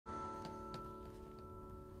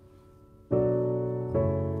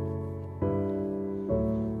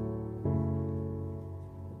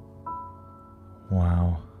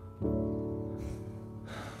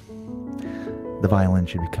violin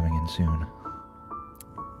should be coming in soon.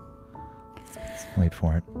 Wait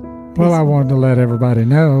for it. Well, I wanted to let everybody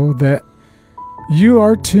know that you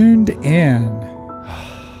are tuned in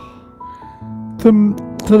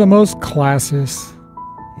to the most classiest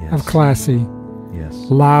Yes. of classy Yes.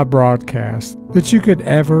 live broadcast that you could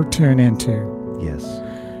ever tune into. Yes.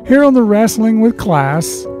 Here on the Wrestling with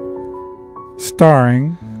Class,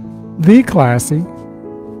 starring the classy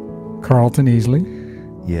Carlton Easley.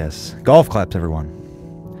 Yes. Golf claps, everyone.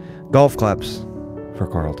 Golf claps for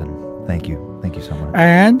Carlton. Thank you. Thank you so much.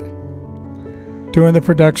 And doing the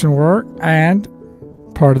production work and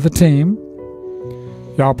part of the team.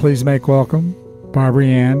 Y'all please make welcome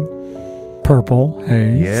Barbary Ann Purple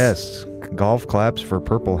Haze. Yes. Golf claps for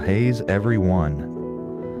Purple Haze, everyone.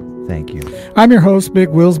 Thank you. I'm your host, Big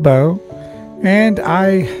Wills Bow, and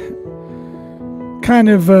I kind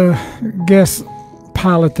of guess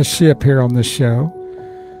pilot the ship here on this show,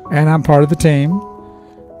 and I'm part of the team,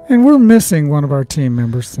 and we're missing one of our team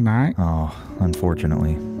members tonight, Oh,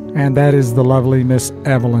 unfortunately. and that is the lovely Miss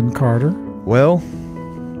Evelyn Carter. Well,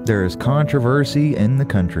 there is controversy in the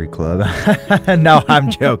country club. No, I'm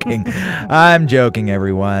joking. I'm joking,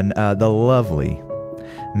 everyone. The lovely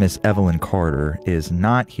Miss Evelyn Carter is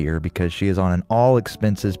not here because she is on an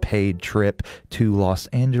all-expenses-paid trip to Los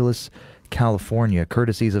Angeles, California,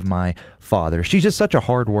 courtesies of my father. She's just such a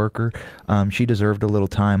hard worker. She deserved a little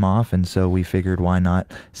time off, and so we figured why not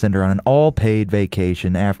send her on an all-paid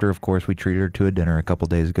vacation after, of course, we treated her to a dinner a couple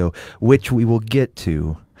days ago, which we will get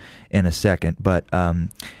to in a second. But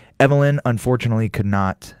Evelyn, unfortunately, could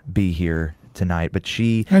not be here tonight, but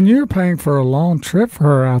she... And you're paying for a long trip for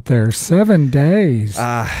her out there, 7 days.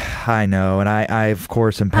 I know, and I of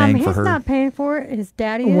course am paying for He's her. not paying for it. His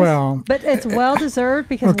daddy is. Well- but it's well deserved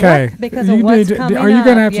because Okay. because of what's coming up. Are you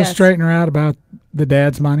going to have to Yes. straighten her out about the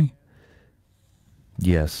dad's money?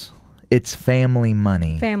 Yes. It's family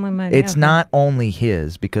money. Family money. It's okay. not only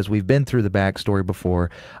his, because we've been through the backstory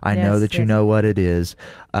before. I know Yes, that you yes. know what it is.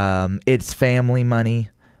 It's family money.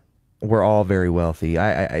 We're all very wealthy.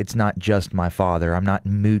 It's not just my father. I'm not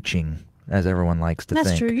mooching, as everyone likes to That's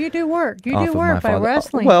think. true. You do work. You off do of my work by father.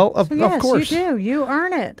 wrestling. Well, of yes, course. you do. You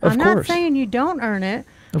earn it. Of I'm course. not saying you don't earn it.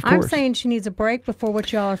 Of I'm course. saying she needs a break before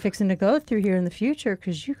what y'all are fixing to go through here in the future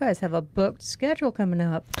because you guys have a booked schedule coming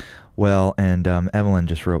up. Well, and Evelyn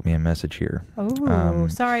just wrote me a message here. Oh,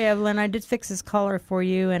 sorry, Evelyn. I did fix his collar for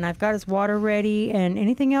you, and I've got his water ready. And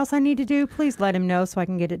anything else I need to do, please let him know so I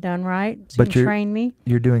can get it done right. So But you can you're- train me.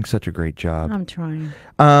 You're doing such a great job. I'm trying.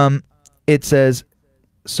 It says,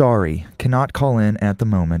 sorry, cannot call in at the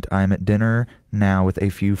moment. I'm at dinner now with a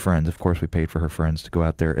few friends. Of course, we paid for her friends to go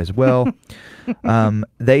out there as well.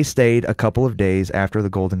 They stayed a couple of days after the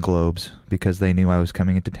Golden Globes because they knew I was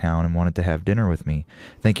coming into town and wanted to have dinner with me.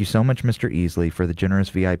 Thank you so much, Mr. Easley, for the generous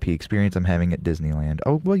VIP experience I'm having at Disneyland.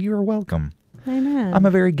 Oh, well, you're welcome. Amen. I'm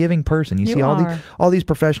a very giving person. You You see, are. all these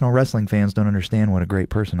professional wrestling fans don't understand what a great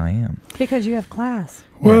person I am. Because you have class.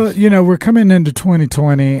 Well, Yes. you know, we're coming into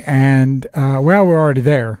 2020, and, well, we're already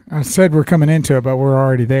there. I said we're coming into it, but we're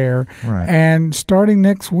already there. Right. And starting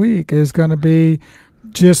next week is going to be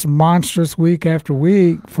just monstrous week after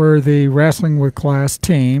week for the Wrestling with Class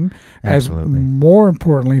team, Absolutely. as more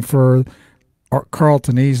importantly for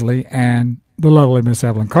Carlton Easley and the lovely Miss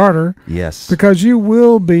Evelyn Carter, Yes. because you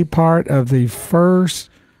will be part of the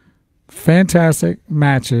first fantastic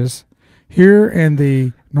matches here in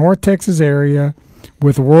the North Texas area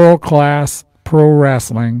with world-class pro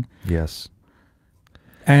wrestling. Yes.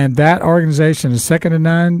 And that organization is second to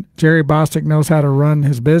none. Jerry Bostic knows how to run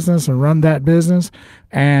his business and run that business.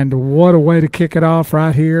 And what a way to kick it off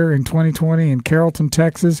right here in 2020 in Carrollton,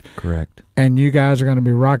 Texas. Correct. And you guys are going to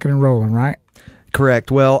be rocking and rolling, right?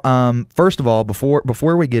 Correct. Well, first of all, before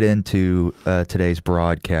we get into today's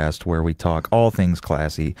broadcast where we talk all things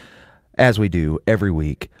classy, as we do every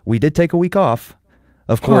week, we did take a week off.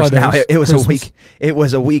 Of course, now Holidays, it was Christmas. a week. It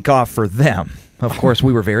was a week off for them. Of course,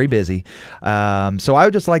 we were very busy. So I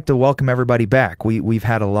would just like to welcome everybody back. We've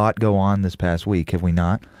had a lot go on this past week, have we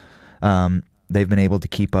not? They've been able to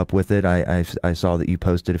keep up with it. I saw that you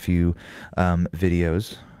posted a few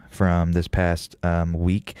videos from this past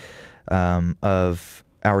week of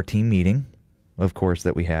our team meeting, of course,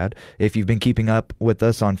 that we had. If you've been keeping up with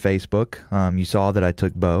us on Facebook, you saw that I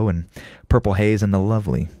took Bo and Purple Haze and the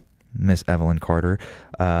lovely Miss Evelyn Carter.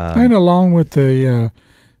 And along with the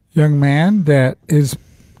young man that is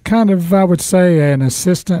kind of, I would say, an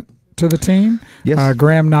assistant to the team, Yes.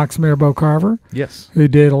 Graham Knox Mirabo Carver, Yes. who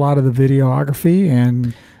did a lot of the videography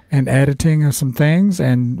and editing of some things.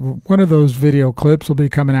 And one of those video clips will be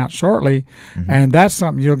coming out shortly. And that's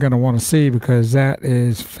something you're going to want to see because that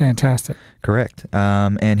is fantastic. Correct.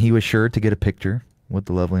 And he was sure to get a picture with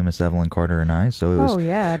the lovely Miss Evelyn Carter and I. So it was Oh,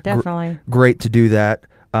 yeah, definitely. great to do that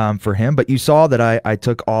for him. But you saw that I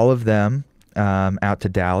took all of them out to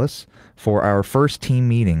Dallas for our first team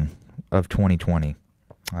meeting of 2020.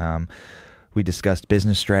 We discussed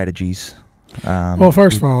business strategies. Well,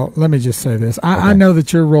 first of all, let me just say this. I know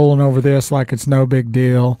that you're rolling over this like it's no big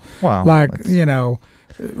deal. Wow. Like,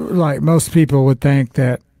 like most people would think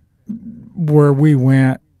that where we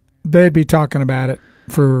went, they'd be talking about it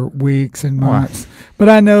for weeks and months. But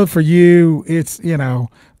I know for you, it's,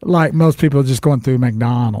 like most people just going through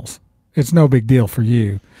McDonald's. It's no big deal for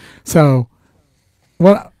you. So,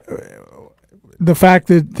 the fact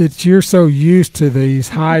that you're so used to these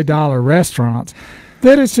high dollar restaurants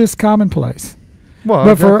that it's just commonplace.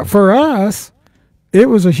 Well, But for us, it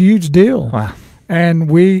was a huge deal. Wow.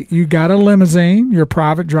 And you got a limousine, your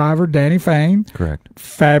private driver, Danny Fain. Correct.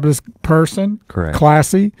 Fabulous person. Correct.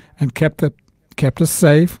 Classy, and kept us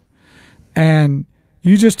safe. And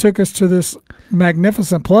you just took us to this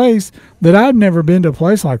magnificent place that I'd never been to a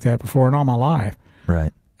place like that before in all my life.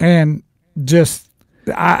 Right. And just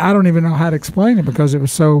I don't even know how to explain it because it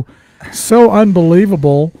was so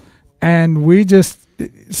unbelievable. And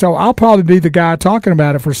so I'll probably be the guy talking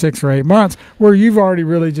about it for 6 or 8 months where you've already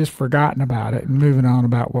really just forgotten about it and moving on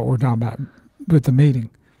about what we're talking about with the meeting.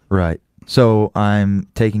 Right. So I'm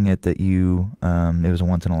taking it that it was a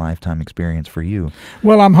once in a lifetime experience for you.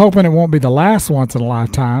 Well, I'm hoping it won't be the last once in a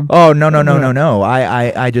lifetime. Oh, no.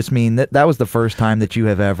 I just mean that was the first time that you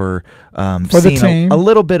have ever For the seen team. a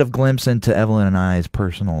little bit of glimpse into Evelyn and I's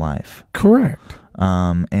personal life. Correct.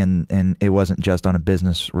 And it wasn't just on a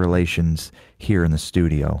business relations here in the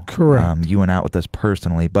studio. Correct. You went out with us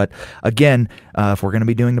personally. But again, if we're going to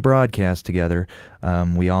be doing the broadcast together,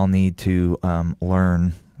 we all need to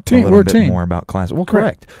learn a little bit more about class. Well,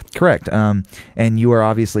 correct. And you are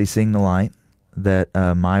obviously seeing the light that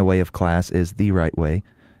my way of class is the right way.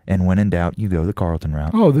 And when in doubt, you go the Carlton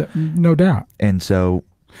route. Oh, no doubt. And so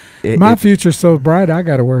my future's so bright, I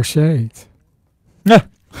got to wear shades.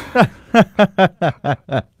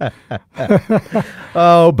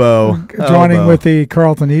 Oh, Bo. Joining with the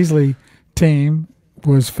Carlton Easley team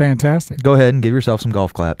was fantastic. Go ahead and give yourself some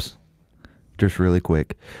golf claps. Just really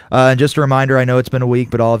quick. And just a reminder, I know it's been a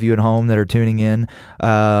week, but all of you at home that are tuning in,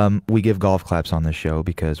 we give golf claps on this show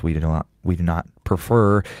because we do not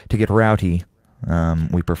prefer to get rowdy.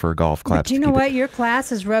 We prefer golf claps. But you know what? Your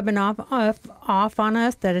class is rubbing off on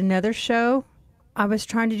us that another show, I was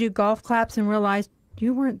trying to do golf claps and realized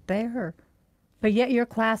you weren't there. But yet your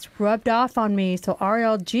class rubbed off on me, so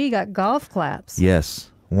RLG got golf claps. Yes.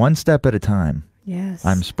 One step at a time. Yes.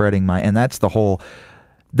 I'm spreading and that's the whole,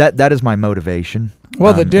 that is my motivation.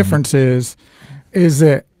 Well, the difference is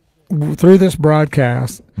that through this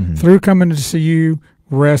broadcast, through coming to see you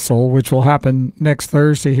wrestle, which will happen next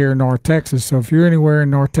Thursday here in North Texas. So if you're anywhere in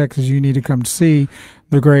North Texas, you need to come see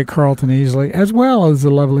the great Carlton Easley, as well as the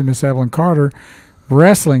lovely Miss Evelyn Carter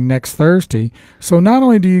wrestling next Thursday. So not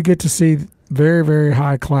only do you get to see very, very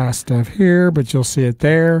high class stuff here, but you'll see it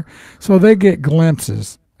there. So they get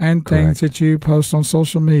glimpses and things that you post on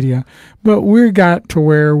social media. But we got to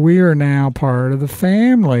where we are now part of the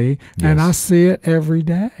family, and I see it every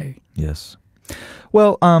day. Yes.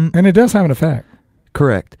 Well, and it does have an effect.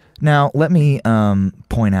 Correct. Now, let me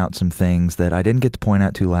point out some things that I didn't get to point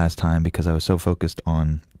out to last time because I was so focused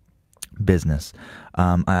on business.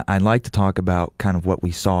 I'd like to talk about kind of what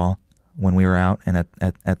we saw when we were out and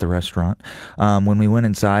at the restaurant. When we went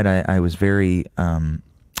inside, I was very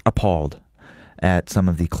appalled at some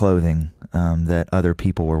of the clothing that other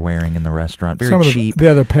people were wearing in the restaurant. Very some cheap. Of the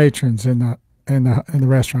other patrons in the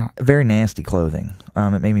restaurant. Very nasty clothing.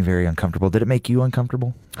 It made me very uncomfortable. Did it make you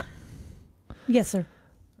uncomfortable? Yes, sir.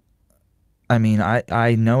 I mean,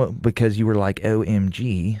 I know it because you were like,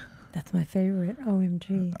 OMG. That's my favorite,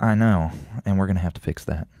 OMG. I know, and we're going to have to fix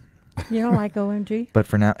that. You don't like OMG? But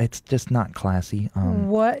for now, it's just not classy.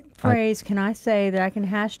 What phrase can I say that I can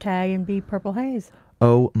hashtag and be Purple Haze?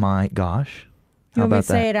 Oh my gosh. You How want me about to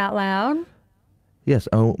say that? it out loud? Yes,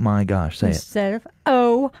 oh my gosh, say it. Instead of,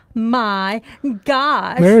 oh my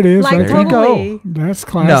gosh. There it is. Like Right there you go. totally. That's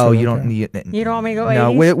classic. No, you don't need You don't want me to go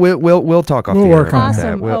No, 80s? we'll talk off We'll the air work on about that. that.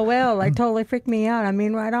 Awesome. We'll- Oh, well, like totally freaked me out. I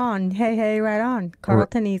mean, right on. Hey, right on.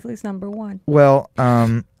 Carlton Easley's #1. Well,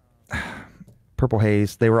 Purple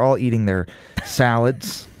Haze, they were all eating their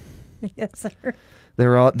salads. Yes, sir. They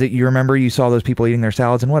were all. You remember you saw those people eating their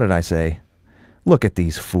salads, and what did I say? Look at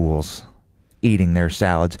these fools eating their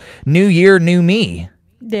salads. New year, new me.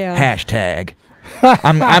 Yeah. Hashtag.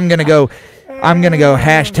 I'm gonna go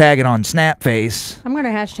hashtag it on Snapface I'm going to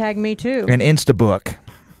hashtag me too. and Instabook.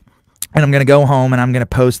 And I'm going to go home and I'm going to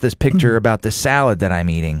post this picture about this salad that I'm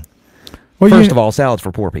eating. Well, First of all, salads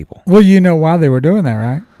for poor people. well, you know why they were doing that,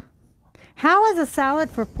 right? How is a salad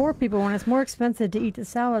for poor people when it's more expensive to eat the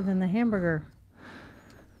salad than the hamburger?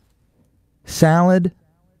 Salad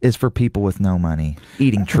is for people with no money.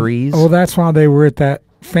 Eating trees. Well, that's why they were at that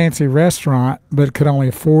fancy restaurant, but could only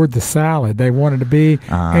afford the salad. They wanted to be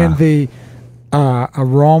in the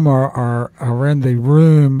aroma or in the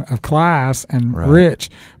room of class and Right. rich,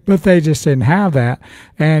 but they just didn't have that.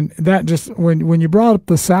 And that just when you brought up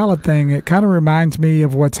the salad thing, it kind of reminds me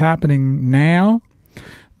of what's happening now.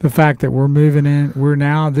 The fact that we're moving in,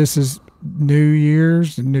 this is New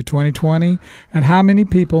Year's, new 2020, and how many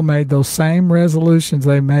people made those same resolutions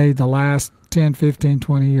they made the last 10, 15,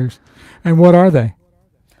 20 years. And what are they?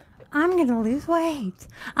 I'm going to lose weight.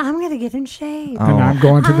 I'm going to get in shape. Oh. And I'm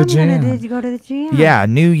going to the gym. I'm going to go to the gym. Yeah,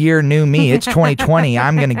 new year, new me. It's 2020.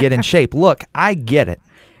 I'm going to get in shape. Look, I get it.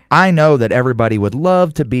 I know that everybody would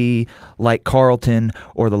love to be like Carlton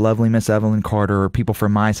or the lovely Miss Evelyn Carter or people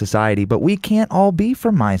from my society, but we can't all be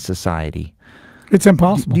from my society. It's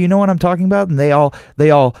impossible. Do you know what I'm talking about? And they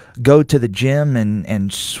all go to the gym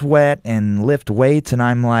and sweat and lift weights, and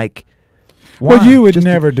I'm like, Well, why? you would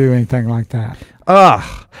never do anything like that.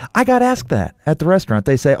 I got asked that at the restaurant.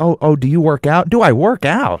 They say, oh, do you work out? Do I work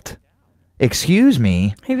out? Excuse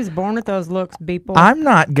me. He was born with those looks, people. I'm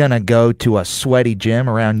not going to go to a sweaty gym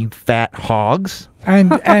around you fat hogs.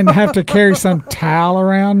 And have to carry some towel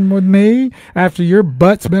around with me after your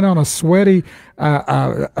butt's been on a sweaty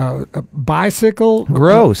bicycle.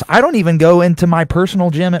 Gross. I don't even go into my personal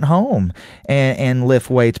gym at home and lift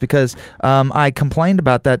weights because I complained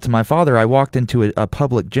about that to my father. I walked into a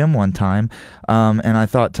public gym one time and I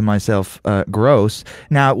thought to myself, gross.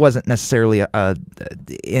 Now, it wasn't necessarily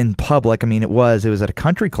in public. I mean, it was at a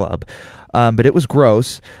country club, but it was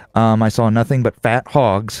gross. I saw nothing but fat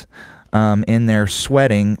hogs in there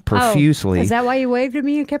sweating profusely. Oh, is that why you waved at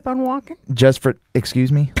me and kept on walking? Just for,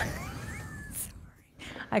 excuse me?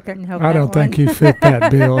 I couldn't help I that don't think one. you fit that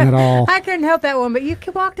bill at all. I couldn't help that one, but you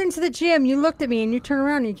walked into the gym, you looked at me, and you turned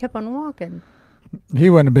around and you kept on walking. He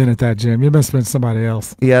wouldn't have been at that gym. You must have been somebody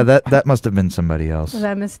else. Yeah, that must have been somebody else. Was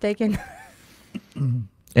I mistaken?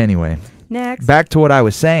 Anyway. Next. Back to what I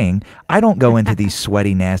was saying. I don't go into these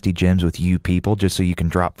sweaty, nasty gyms with you people just so you can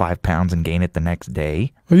drop 5 pounds and gain it the next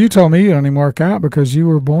day. Well, you told me you don't even work out because you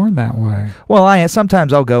were born that way. Well,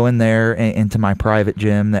 sometimes I'll go in there into my private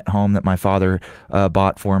gym at home that my father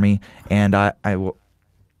bought for me, and I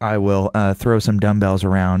will throw some dumbbells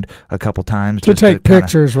around a couple times To just take kinda-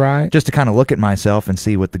 pictures, right? just to kind of look at myself and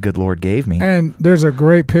see what the good Lord gave me. And there's a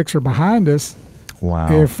great picture behind us.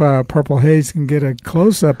 Wow. If Purple Haze can get a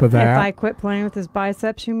close-up of If that, I quit playing with his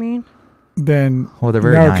biceps, you mean? then Well, they're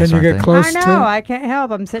very no, nice, can you aren't get they? close I to know. it? I can't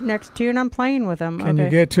help. I'm sitting next to you and I'm playing with him. Can okay. you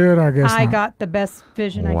get to it? I guess I not. got the best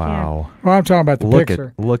vision I Wow. Well, I'm talking about the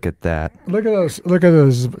picture. Look at that. Look at those. Look at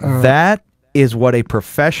those. That is what a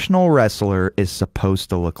professional wrestler is supposed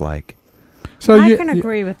to look like. So can. I you, can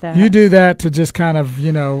agree with that. you do that to just kind of,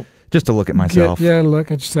 Just to look at myself.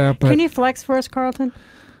 look at yourself. But Can you flex for us, Carlton?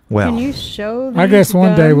 Well, Can you show I these guess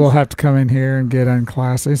one day guns? we'll have to come in here and get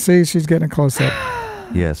unclassy. See, she's getting a close up.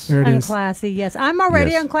 yes. There it is. Unclassy, yes. I'm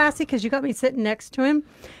already Yes. unclassy because you got me sitting next to him,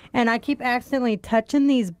 and I keep accidentally touching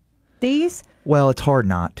these. Well, it's hard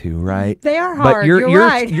not to, right? They are But hard. you're You're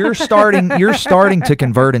right. you're starting to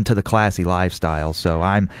convert into the classy lifestyle. So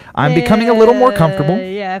I'm becoming a little more comfortable.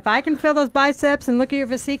 Yeah, if I can feel those biceps and look at your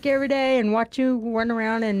physique every day and watch you run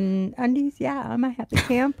around in undies, yeah, I'm a happy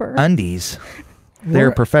camper. Undies. They're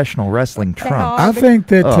What? professional wrestling trunks. I think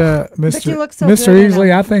that Ugh. But you look so Mr. good in Easley,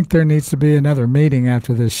 them. I think there needs to be another meeting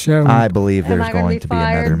after this show. I believe Am there's I gonna going be to be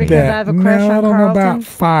another fired meeting. because I have a crush no, on I don't know about Carlton?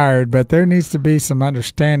 fired, but there needs to be some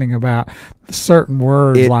understanding about certain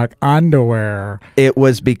words like underwear. It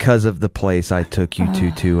was because of the place I took you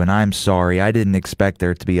to, too, and I'm sorry. I didn't expect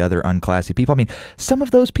there to be other unclassy people. I mean, some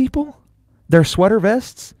of those people, their sweater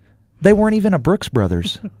vests, they weren't even a Brooks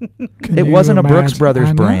Brothers. Can It you wasn't a Brooks imagine? Brothers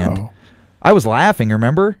I brand. know. I was laughing,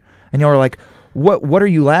 remember? And y'all were like, "What are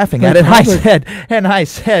you laughing They at?" probably- And I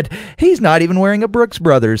said, he's not even wearing a Brooks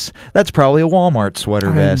Brothers. That's probably a Walmart sweater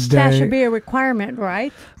And vest. That They- should be a requirement,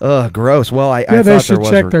 right? Ugh, gross. Well, I Yeah, thought they there should was.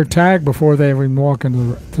 check their tag before they even walk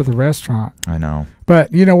into to the restaurant. I know.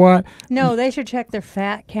 But you know what? No, they should check their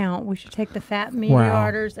fat count. We should take the fat meat Wow.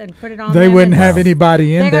 orders and put it on. They them wouldn't and have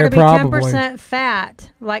anybody in They got there to be probably. 10% fat,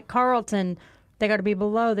 like Carlton. They got to be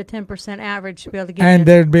below the 10% average to be able to get And in.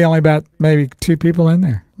 there'd be only about maybe 2 people in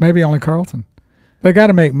there. Maybe only Carlton. They got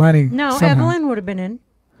to make money No, somehow. Evelyn would have been in.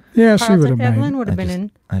 Yeah, she would have Evelyn made. would have been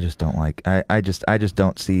in. I just don't like. I just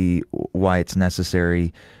don't see why it's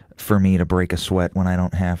necessary for me to break a sweat when I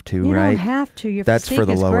don't have to. You right? don't have to. Your That's for physique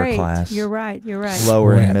the is lower great. class. You're right. You're right.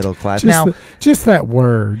 Lower and Sweat. middle class. Just, Now, just that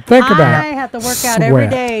word. Think I about it. have to work out every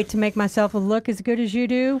Sweat. day to make myself look as good as you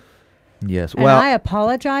do. yes. And Well, I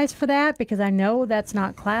apologize for that because I know that's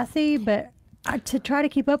not classy, but to try to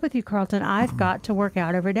keep up with you, Carlton, I've got to work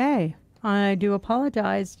out every day. I do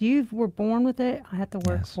apologize. You were born with it. I have to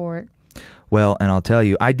work Yes. for it. well, and I'll tell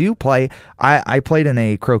you, I do play. I played in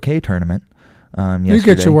a croquet tournament. Yesterday. You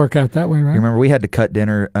get your workout that way, right? You remember we had to cut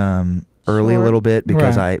dinner early a Short. little bit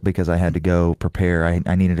because Right. I had to go prepare.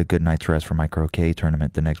 I needed a good night's rest for my croquet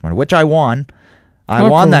tournament the next morning, which I won. I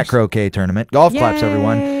Of won that course. croquet tournament. Golf claps,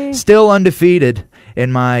 everyone. Yay. Still undefeated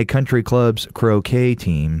in my country club's croquet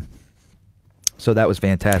team. So that was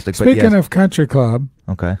fantastic. But Speaking yes, of country club,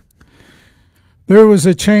 okay. there was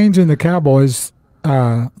a change in the Cowboys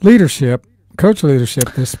leadership, coach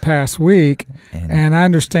leadership this past week, and I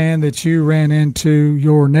understand that you ran into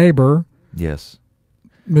your neighbor, Yes.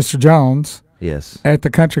 Mr. Jones, Yes. at the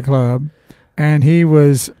country club, and he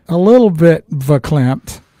was a little bit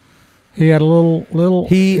verklempt. He had a little.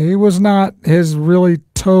 He was not his really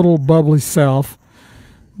total bubbly self,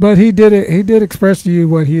 but he did it. He did express to you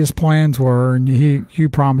what his plans were, and you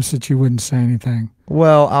promised that you wouldn't say anything.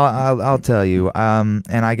 Well, I'll tell you, and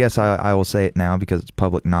I guess I will say it now because it's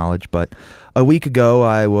public knowledge. But a week ago,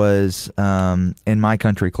 I was in my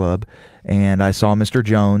country club, and I saw Mr.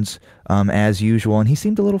 Jones as usual, and he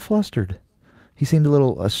seemed a little flustered. He seemed a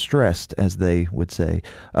little stressed, as they would say.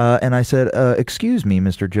 And I said, "Excuse me,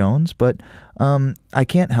 Mr. Jones, but I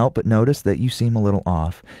can't help but notice that you seem a little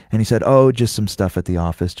off." And he said, "Oh, just some stuff at the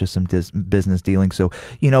office, just some business dealings." So,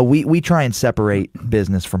 we try and separate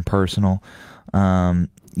business from personal.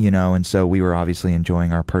 And so we were obviously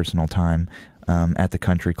enjoying our personal time at the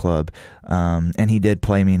country club. And he did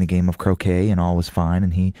play me in a game of croquet, and all was fine,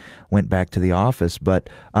 and he went back to the office. But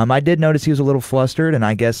I did notice he was a little flustered, and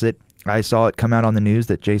I guess I saw it come out on the news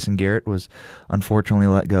that Jason Garrett was unfortunately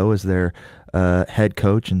let go as their head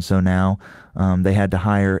coach, and so now they had to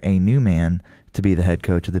hire a new man to be the head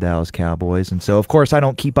coach of the Dallas Cowboys. And so, of course, I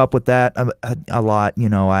don't keep up with that a lot.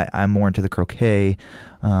 I'm more into the croquet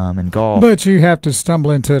and golf. But you have to stumble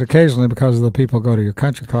into it occasionally because of the people who go to your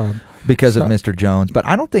country club. Because of Mr. Jones. But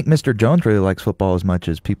I don't think Mr. Jones really likes football as much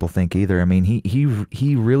as people think either. I mean,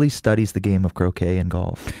 he really studies the game of croquet and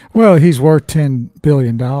golf. Well, he's worth $10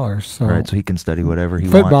 billion, so Right, so he can study whatever he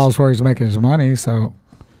football's wants. where he's making his money. So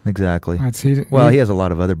Exactly. that's He has a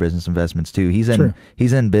lot of other business investments too. True.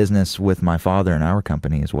 He's in business with my father and our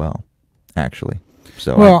company as well, actually.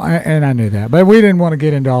 So and I knew that, but we didn't want to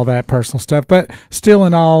get into all that personal stuff. But still,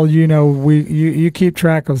 in all, you keep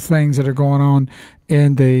track of things that are going on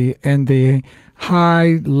in the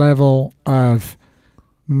high level of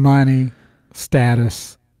money,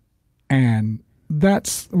 status, and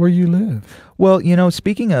that's where you live. Well,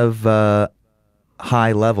 speaking of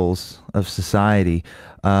high levels of society,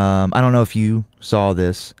 I don't know if you saw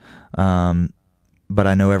this, but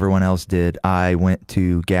I know everyone else did. I went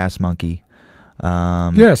to Gas Monkey.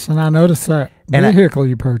 Yes, and I noticed that vehicle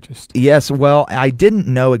you purchased. Yes, well, I didn't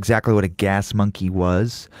know exactly what a gas monkey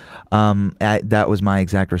was. That was my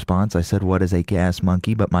exact response. I said, "What is a gas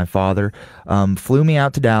monkey?" But my father flew me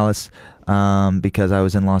out to Dallas because I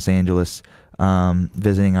was in Los Angeles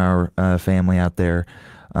visiting our family out there.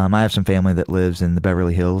 I have some family that lives in the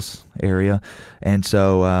Beverly Hills area, and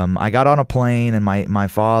so I got on a plane, and my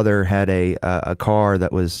father had a car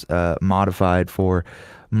that was modified for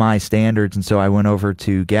my standards, and so I went over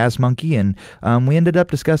to Gas Monkey, and we ended up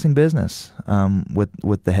discussing business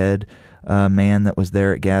with the head man that was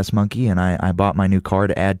there at Gas Monkey, and I bought my new car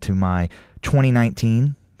to add to my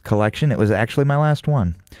 2019 collection. It was actually my last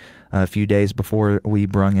one, a few days before we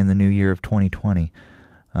brung in the new year of 2020.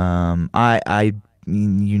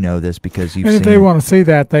 You know this because you've And seen. if they want to see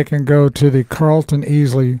that, they can go to the Carlton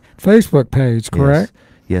Easley Facebook page, correct?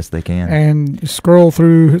 Yes, they can. And scroll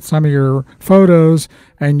through some of your photos,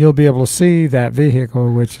 and you'll be able to see that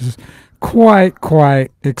vehicle, which is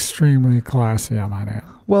quite extremely classy, I might add.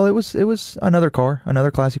 Well, it was another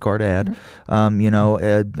classy car to add.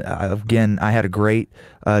 Again, I had a great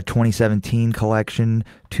 2017 collection,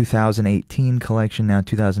 2018 collection, now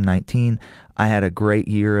 2019. I had a great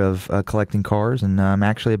year of collecting cars, and I'm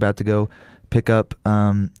actually about to go pick up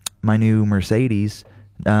my new Mercedes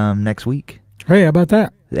next week. Hey, how about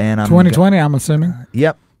that? And 2020, I'm assuming.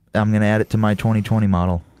 Yep. I'm going to add it to my 2020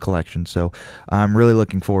 model collection. So I'm really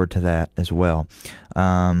looking forward to that as well.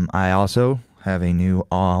 I also have a new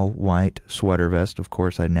all-white sweater vest. Of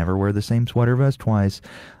course, I never wear the same sweater vest twice.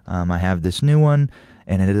 I have this new one,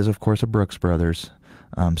 and it is, of course, a Brooks Brothers.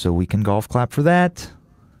 So we can golf clap for that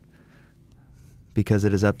because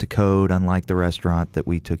it is up to code, unlike the restaurant that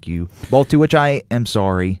we took you both to, which I am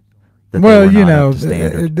sorry that they Well, were you not know, up to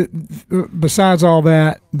standard. besides all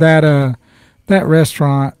that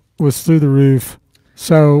restaurant was through the roof.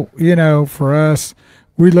 So, you know, for us,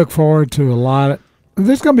 we look forward to a lot of.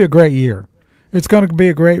 This is going to be a great year. It's going to be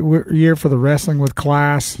a great year for the Wrestling with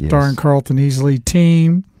Class, Yes. starring Carlton Easley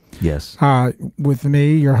team. Yes. With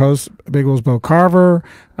me, your host, Big Will's Bo Carver,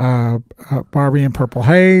 Barbie and Purple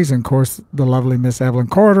Haze, and of course, the lovely Miss Evelyn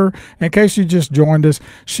Carter. In case you just joined us,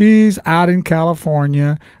 she's out in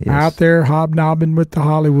California, Yes. out there hobnobbing with the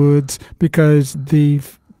Hollywoods because the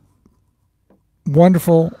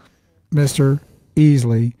wonderful Mr.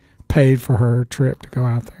 Easley paid for her trip to go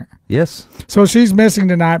out there. Yes. So she's missing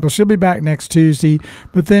tonight, but she'll be back next Tuesday.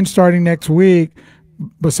 But then starting next week,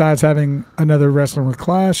 besides having another Wrestling with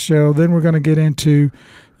Class show, then we're going to get into,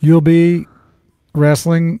 you'll be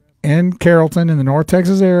wrestling in Carrollton in the North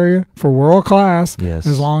Texas area for World Class. Yes.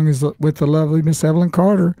 As long as with the lovely Miss Evelyn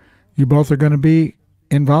Carter, you both are going to be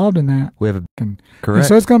involved in that. We have a And correct.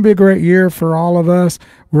 so it's going to be a great year for all of us.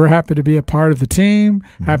 We're happy to be a part of the team,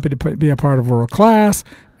 happy to be a part of World Class,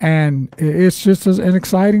 and it's just an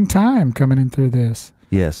exciting time coming in through this.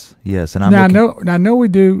 Yes. Yes. And I'm Now, looking, I know we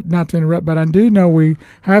do, not to interrupt, but I do know we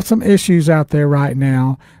have some issues out there right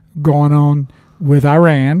now going on with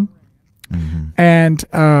Iran. And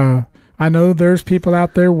I know there's people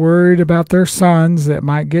out there worried about their sons that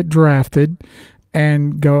might get drafted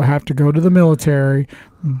and have to go to the military.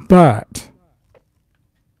 But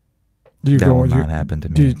do you that go? will Do not you, happen to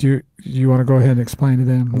me. do you want to go ahead and explain to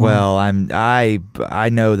them? Well, I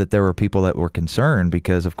know that there were people that were concerned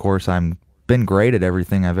because, of course, I'm been great at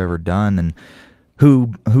everything I've ever done, and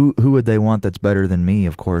who would they want that's better than me?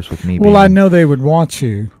 Of course, with me being I know they would want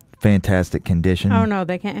you. fantastic condition. Oh no,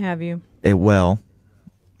 they can't have you. Well,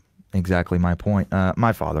 exactly my point.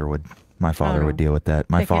 My father would no. deal with that.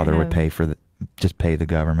 My They can't father would have- pay for just pay the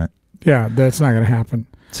government. Yeah, that's not going to happen.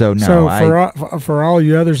 So no, So for all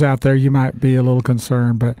you others out there, you might be a little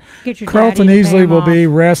concerned, but Get your Carlton daddy to pay Easley him will off. be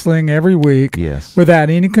wrestling every week yes, without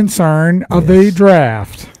any concern of the Yes.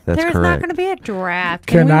 draft. that's There's not correct. going to be a draft.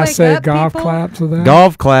 Can we I wake say up, golf people? claps with that?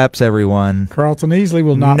 Golf claps, everyone. Carlton Easley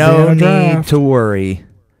will not No be in a need draft. to worry.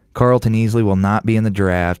 Carlton Easley will not be in the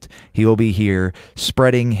draft. He will be here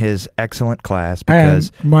spreading his excellent class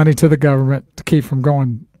because, and money to the government to keep from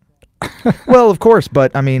going. well, of course,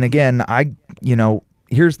 but I mean, again,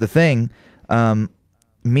 here's the thing.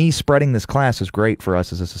 Me spreading this class is great for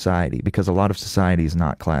us as a society because a lot of society is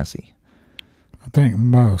not classy. I think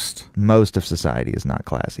most. Most of society is not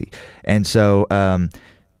classy. And so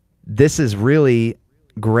this is really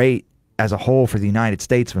great as a whole for the United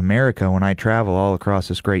States of America when I travel all across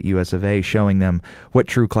this great US of A, showing them what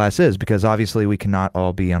true class is, because obviously we cannot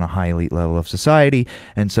all be on a high elite level of society,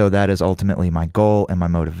 and so that is ultimately my goal and my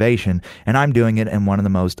motivation, and I'm doing it in one of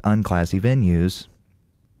the most unclassy venues,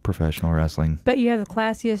 professional wrestling. But you have the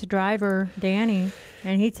classiest driver, Danny,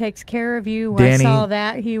 and he takes care of you. Danny- I saw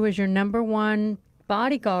that. He was your number one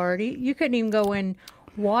bodyguard. You couldn't even go in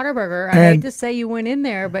Whataburger. I hate And- to say you went in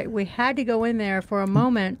there, but we had to go in there for a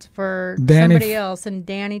moment for Danny somebody else, and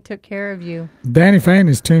Danny took care of you. Danny Fain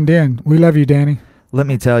is tuned in. We love you, Danny. Let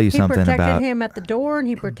me tell you He something protected about him at the door, and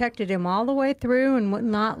he protected him all the way through and would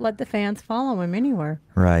not let the fans follow him anywhere.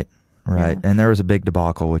 right. Yeah. And there was a big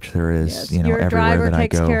debacle, which there is, Yes. you know, Your everywhere driver that I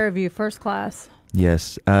takes go. care of you, first class.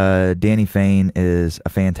 Yes, Danny Fain is a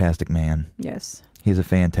fantastic man. Yes. He's a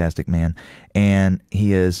fantastic man, and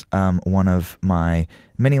he is one of my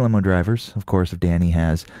many limo drivers. Of course, if Danny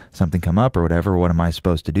has something come up or whatever, what am I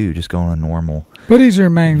supposed to do? Just go on a normal But he's your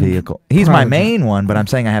main vehicle. He's my project. main one, but I'm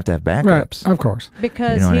saying I have to have backups. Right, of course.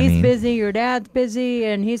 Because know what I he's mean? busy, your dad's busy,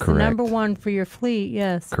 and he's the Correct. number one for your fleet.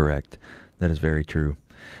 Yes. Correct. That is very true.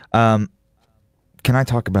 Can I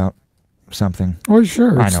talk about something? Well,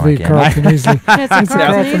 sure. I It's know I the can. Carlton Easley. It's a It's a Carlton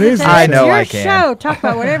Carlton Easley Easley. show. I It's know your I can. show. Talk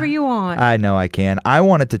about whatever you want. I know I can. I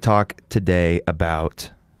wanted to talk today about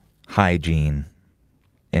hygiene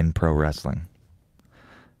in pro wrestling.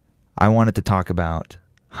 I wanted to talk about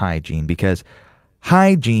hygiene because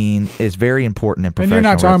hygiene is very important in And professional you're not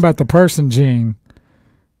talking wrestling. about the person, Gene.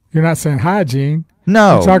 You're not saying hygiene.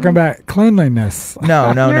 No. You're talking about cleanliness.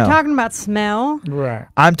 No. You're talking about smell. Right.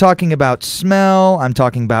 I'm talking about smell. I'm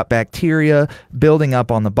talking about bacteria building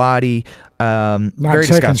up on the body. Not Very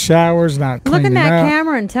taking disgusting. showers, not Look cleaning in that up.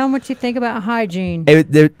 camera and tell them what you think about hygiene.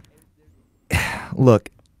 Look,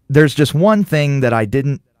 there's just one thing that I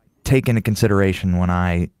didn't take into consideration when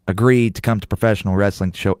I agreed to come to professional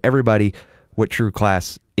wrestling to show everybody what true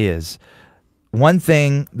class is. one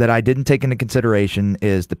thing that I didn't take into consideration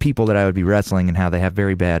is the people that I would be wrestling and how they have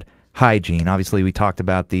very bad hygiene. Obviously, we talked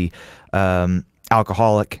about the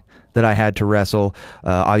alcoholic that I had to wrestle.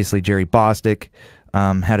 Obviously, Jerry Bostic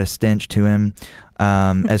had a stench to him,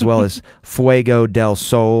 as well as Fuego del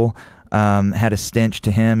Sol had a stench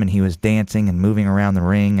to him, and he was dancing and moving around the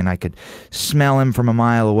ring, and I could smell him from a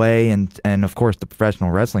mile away. And of course, the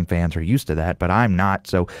professional wrestling fans are used to that, but I'm not.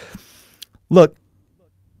 So, look,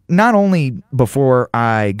 not only before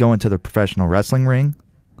I go into the professional wrestling ring,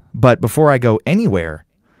 but before I go anywhere,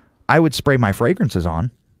 I would spray my fragrances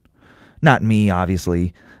on. Not me,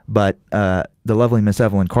 obviously, but the lovely Miss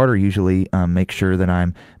Evelyn Carter usually makes sure that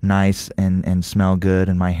I'm nice and smell good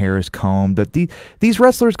and my hair is combed. But these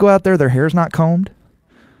wrestlers go out there, their hair's not combed.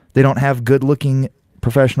 They don't have good-looking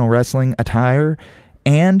professional wrestling attire,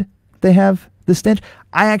 and they have the stench.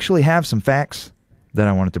 I actually have some facts that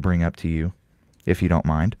I wanted to bring up to you, if you don't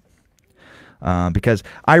mind, because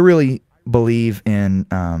I really believe in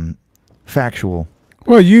factual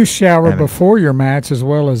Well, you shower before your match as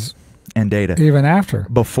well as and data. even after.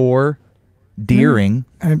 Before, during,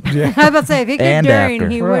 And, yeah. I was about to say, if he could And during, after.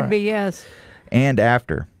 he Right. would be, yes. and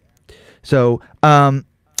after. So,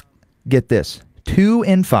 get this. 2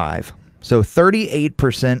 in 5, so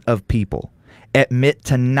 38% of people admit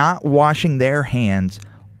to not washing their hands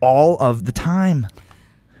all of the time.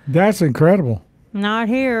 That's incredible. Not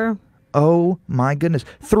here. Oh my goodness.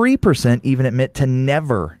 3% even admit to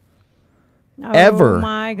never Oh, ever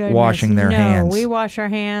my goodness. washing their no, hands. we wash our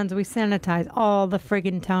hands. We sanitize all the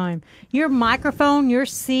friggin' time. Your microphone, your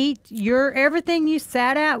seat, your everything you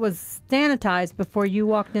sat at was sanitized before you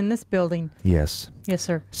walked in this building. Yes. Yes,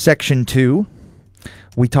 sir. Section 2,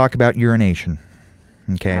 we talk about urination.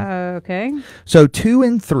 Okay. Okay. So 2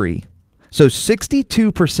 in 3. So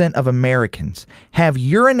 62% of Americans have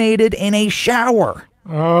urinated in a shower.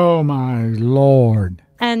 Oh, my Lord.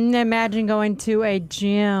 And imagine going to a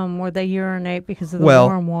gym where they urinate because of the Well-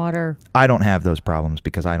 warm water. I don't have those problems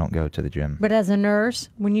because I don't go to the gym. But as a nurse,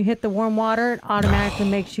 when you hit the warm water, it automatically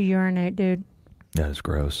makes you urinate, dude. That is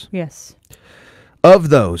gross. Yes. Of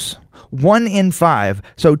those, 1 in 5,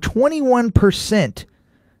 so 21%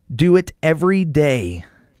 do it every day.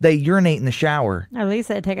 They urinate in the shower At least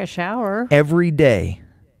they take a shower. every day.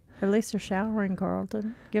 At least they're showering,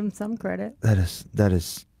 Carlton. Give them some credit. That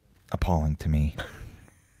is appalling to me.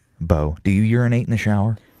 Bo, do you urinate in the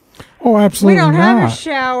shower? Oh, We absolutely don't not. have a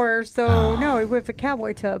shower, so no, with a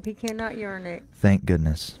cowboy tub, he cannot urinate. Thank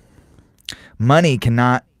goodness. Money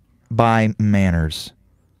cannot buy manners.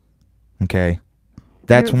 Okay?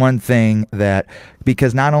 That's You're- one thing that,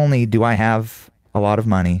 because not only do I have a lot of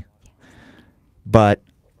money, but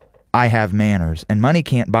I have manners, and money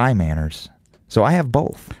can't buy manners. So I have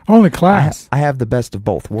both. Only class. I have the best of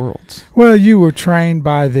both worlds. Well, you were trained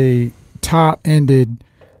by the top-ended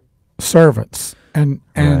servants and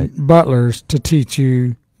Right. butlers to teach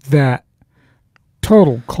you that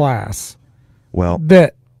total class Well,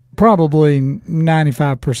 that probably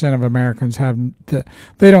 95% of Americans have.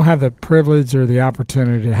 They don't have the privilege or the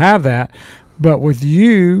opportunity to have that. But with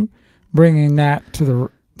you bringing that to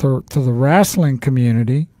the wrestling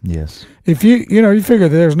community, yes. if you figure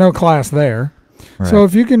that there's no class there. Right. So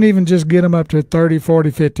if you can even just get them up to 30, 40,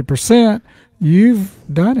 50%, you've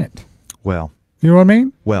done it. Well, You know what I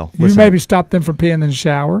mean? well, You listen. maybe stop them from peeing in the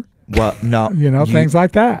shower, Well, no. things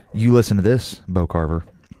like that. You listen to this, Bo Carver.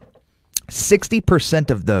 60%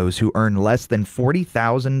 of those who earn less than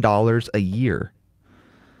 $40,000 a year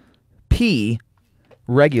pee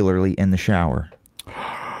regularly in the shower.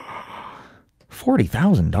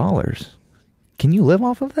 $40,000. Can you live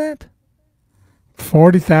off of that?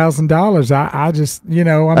 $40,000. I just, I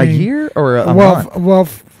A mean, year or a well, month? well,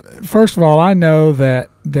 first of all, I know that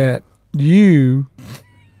you.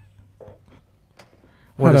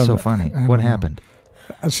 What I is don't- so funny? I don't What know. happened?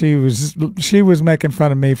 She was making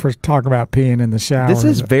fun of me for talking about peeing in the shower. This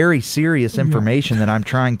is very serious information that I'm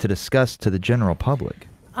trying to discuss to the general public.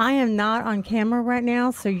 I am not on camera right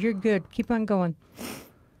now, so you're good. Keep on going.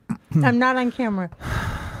 I'm not on camera.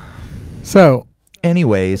 So,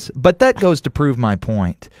 Anyways, but that goes to prove my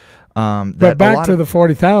point. but that a back lot to of- the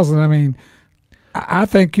 40,000. I mean, I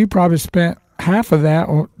think you probably spent half of that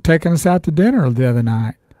taking us out to dinner the other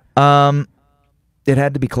night. It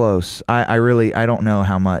had to be close. I don't know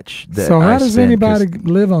how much. That So how I does spent, 'cause anybody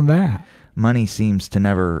live on that? money seems to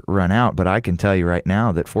never run out, but I can tell you right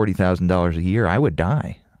now that $40,000 a year, I would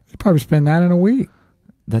die. You probably spend that in a week.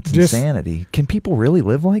 That's Just- insanity. Can people really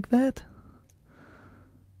live like that?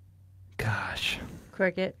 Gosh.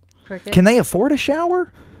 Cricket. Can they afford a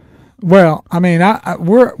shower? Well, I mean,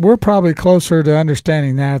 we're probably closer to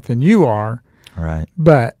understanding that than you are. Right.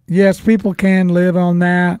 But yes, people can live on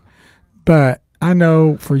that. But I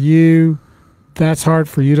know for you, that's hard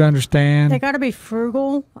for you to understand. They got to be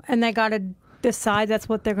frugal, and they got to decide that's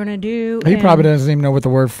what they're going to do. He and probably doesn't even know what the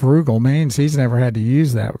word frugal means. He's never had to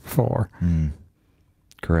use that before.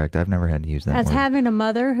 Correct. I've never had to use that As word. having a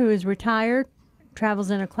mother who is retired,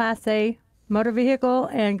 travels in a Class A motor vehicle,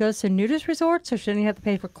 and goes to nudist resorts, so she doesn't have to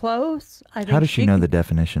pay for clothes. I think How does she know can- the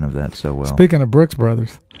definition of that so well? Speaking of Brooks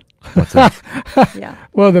Brothers, What's that? Yeah,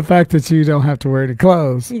 well, the fact that you don't have to wear any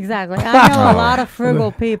clothes. exactly. I know a lot of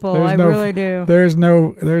frugal people. There's I no- really do. There's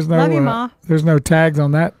no Love you, Ma. there's no tags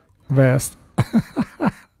on that vest.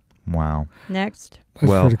 Wow. Next. That's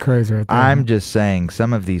Well, pretty crazy right there. I'm just saying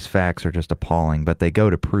some of these facts are just appalling, but they go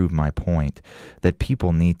to prove my point that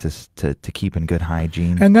people need to keep in good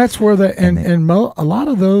hygiene. and that's where And a lot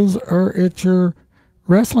of those are at your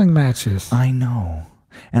wrestling matches. I know.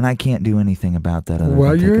 And I can't do anything about that other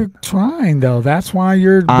Well, than take you're it. trying though. That's why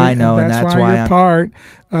you're. I know, and that's why you're I'm- part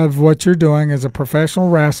of what you're doing as a professional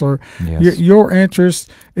wrestler. Yes. Your interest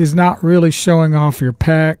is not really showing off your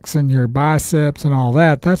pecs and your biceps and all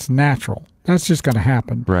that. That's natural. That's just going to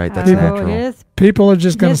happen. Right, that's Oh, natural. People are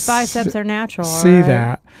just going His to biceps are natural. all see right?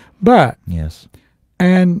 that. But Yes,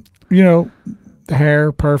 and the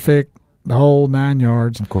hair perfect, the whole 9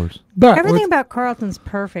 yards. of course. But Everything about Carlton's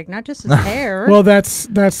perfect, not just his hair. well, that's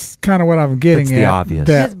kind of what I'm getting That's the at. obvious.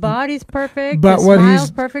 that- his body's perfect. But his what smile's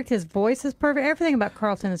he's- perfect. His voice is perfect. Everything about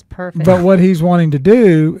Carlton is perfect. But what he's wanting to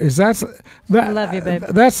do is that Love you, babe.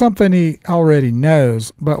 that's something he already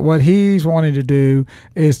knows. But what he's wanting to do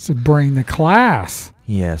is to bring the class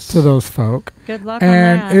Yes. to those folk, Good luck on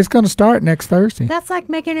and that. it's going to start next Thursday. That's like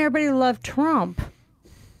making everybody love Trump.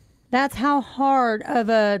 That's how hard of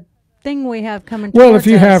a thing we have coming Well, towards if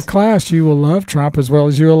you us. have class, you will love Trump as well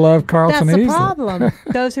as you will love Carlton That's the Easley. problem.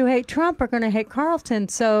 Those who hate Trump are going to hate Carlton,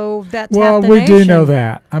 so that's Well, half the we nation. do know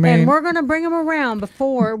that. I mean, and we're going to bring them around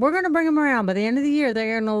We're going to bring them around. By the end of the year,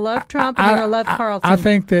 they're going to love Trump and they're going to love Carlton. I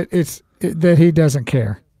think that that he doesn't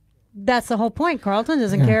care. That's the whole point. Carlton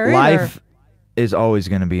doesn't care either. Life is always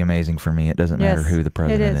going to be amazing for me. It doesn't matter Yes, who the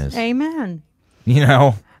president it is. is. Amen. You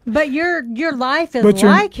know? But your life is But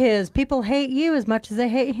you're- like his. People hate you as much as they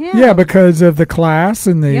hate him. Yeah, because of the class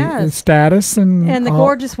and the Yes. status and the all-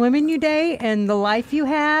 gorgeous women you date and the life you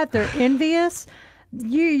have, they're envious.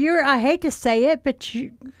 You're. I hate to say it, but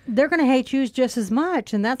they're going to hate you just as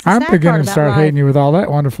much, and that's the I'm sad beginning part to about start life. hating you with all that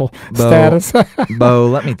wonderful Bo, status. Bo,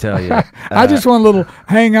 let me tell you. I just want a little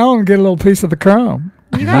hang on and get a little piece of the crumb.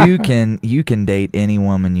 you can date any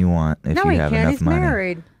woman you want if No, you he have can't. enough He's money.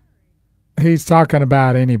 married. He's talking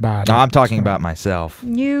about anybody. No, I'm talking about myself.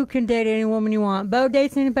 You can date any woman you want. Bo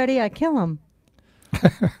dates anybody, I kill him.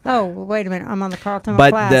 Oh, wait a minute. I'm on the Carlton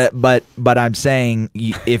class. But I'm saying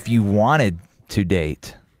if you wanted to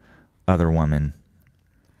date other women,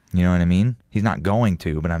 you know what I mean? He's not going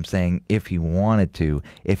to, but I'm saying if he wanted to,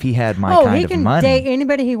 if he had my kind he of can money. date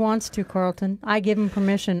anybody he wants to, Carlton. I give him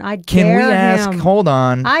permission. I Can dare we ask? him. Hold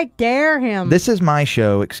on. I dare him. This is my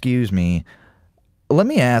show. Excuse me. Let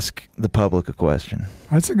me ask the public a question.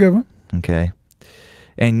 That's a good one. Okay.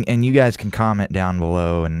 And you guys can comment down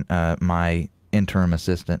below, and my interim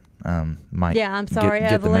assistant might. Yeah, I'm sorry, get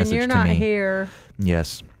the Evelyn. message You're to not me. here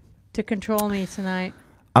Yes. to control me tonight.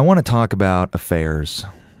 I want to talk about affairs,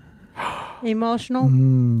 Emotional?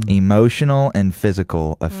 emotional and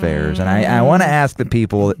physical affairs, and I want to ask the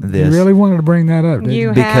people this. You really wanted to bring that up, didn't You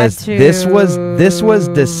you? Because had to. this was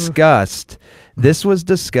discussed. This was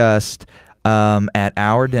discussed at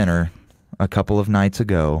our dinner a couple of nights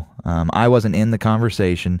ago. I wasn't in the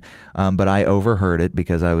conversation, but I overheard it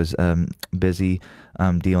because I was busy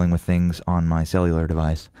dealing with things on my cellular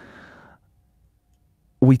device.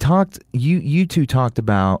 We talked. You two talked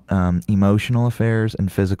about emotional affairs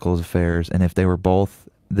and physical affairs, and if they were both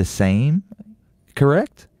the same,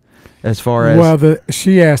 correct? As far as Well,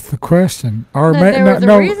 she asked the question, or There was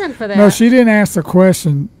a reason for that. No, she didn't ask the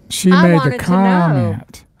question. She I made wanted the to know.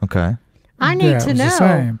 comment. okay. I need Yeah, to it was know. the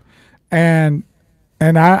same.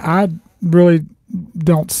 And I really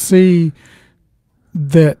don't see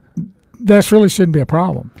that really shouldn't be a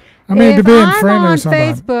problem. I mean, to If being I'm friendly on with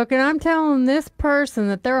somebody. Facebook and I'm telling this person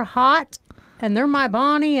that they're hot and they're my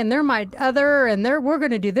Bonnie and they're my other and we're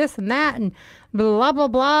going to do this and that and blah, blah,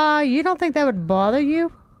 blah, you don't think that would bother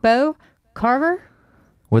you, Bo Carver?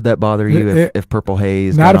 Would that bother you if Purple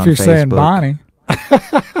Haze Not got if on you're saying Facebook? Bonnie.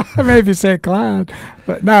 Maybe if you say Clyde.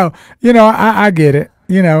 But no, I get it,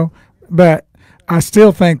 but I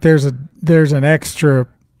still think there's an extra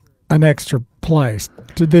place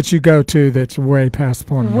that you go to that's way past the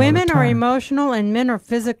point of no Women are return. emotional and men are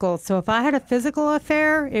physical. So if I had a physical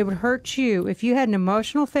affair, it would hurt you. If you had an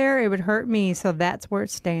emotional affair, it would hurt me. So that's where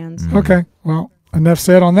it stands. Okay, well, enough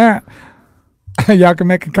said on that. Y'all can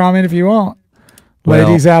make a comment if you want. Well-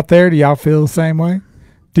 Ladies out there, do y'all feel the same way?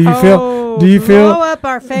 Do you Oh, blow up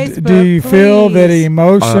our Facebook, do you feel that please.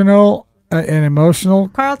 an emotional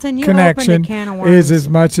Carlton, you connection opened a can of worms. is as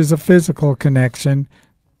much as a physical connection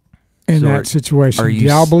in So that situation? are Do you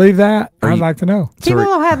y'all s- believe that? are I'd you- like to know. People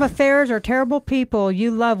So who have affairs are terrible people.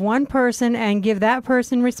 You love one person and give that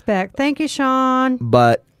person respect. Thank you, Sean.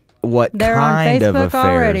 but what They're on kind of Facebook affairs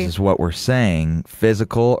already. is what we're saying?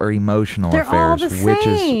 Physical or emotional They're all affairs? the Which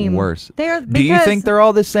same. is worse? They're, Do you because think they're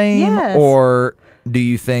all the same, Yes. or do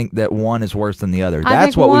you think that one is worse than the other? I That's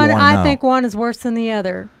think what one, we want to know. I think one is worse than the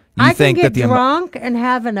other. You I think can that get the drunk and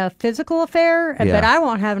having a physical affair, Yeah. but I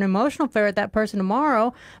won't have an emotional affair with that person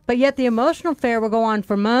tomorrow. But yet the emotional affair will go on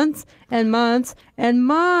for months and months and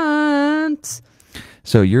months.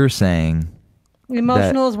 So you're saying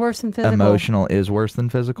Emotional is worse than physical. emotional is worse than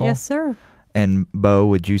physical? Yes, sir. And Bo,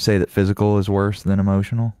 would you say that physical is worse than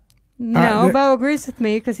emotional? No, the- Bo agrees with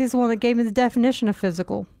me because he's the one that gave me the definition of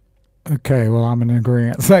physical. Okay, well, I'm in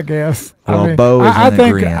agreement, I guess. Well, Bo is I in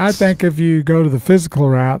think agreeance. I think if you go to the physical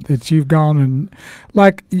route, that you've gone and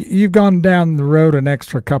you've gone down the road an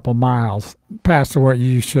extra couple miles past what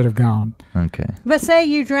you should have gone. Okay. But say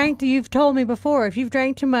you drank, you've told me before, if you've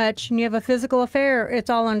drank too much and you have a physical affair, it's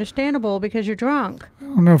all understandable because you're drunk. I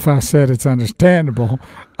don't know if I said it's understandable.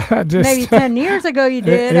 I just Maybe 10 years ago you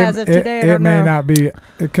did. As of today, I it don't may know. not be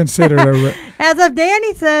considered a. As of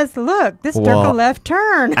Danny says, look, this took Well, a left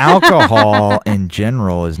turn. Alcohol in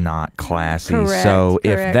general is not classy. Correct, So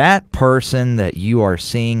if correct. that person that you are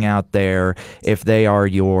seeing out there, if they are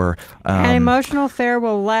your An emotional affair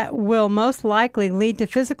will most likely lead to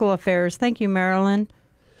physical affairs. Thank you, Marilyn.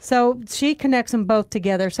 So she connects them both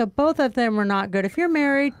together. So both of them are not good. If you're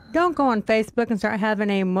married, don't go on Facebook and start having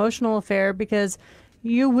an emotional affair because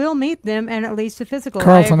you will meet them and it leads to physical.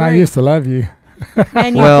 Carlton, I agree. used to love you.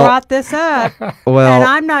 And you Well- brought this up. well, And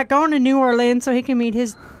I'm not going to New Orleans so he can meet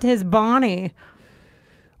his Bonnie.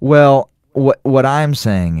 well, what I'm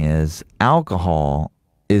saying is alcohol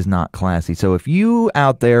is not classy. So if you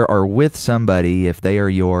out there are with somebody, if they are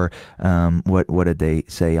your what did they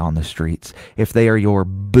say on the streets? If they are your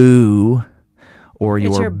boo or It's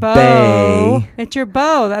your your beau. bae, It's your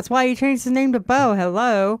beau. That's why you changed his name to Beau.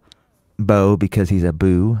 Hello. Bo because he's a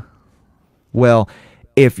boo. Well,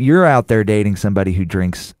 if you're out there dating somebody who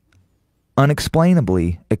drinks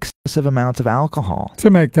unexplainably excessive amounts of alcohol, To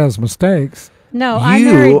make those mistakes, No, I You-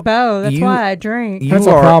 married Beau. That's you- why I drink. you that's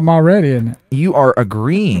a are problem already, isn't it? you are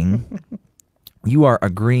agreeing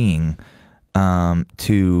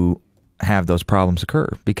to have those problems occur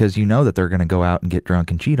because you know that they're going to go out and get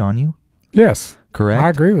drunk and cheat on you. Yes, Correct. I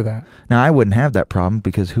agree with that. Now I wouldn't have that problem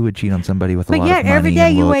because who would cheat on somebody with a But lot yet, of money every day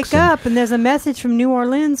and you looks wake and- up and there's a message from New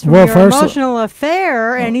Orleans from Well, your first- emotional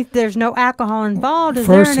affair, and if there's no alcohol involved. Is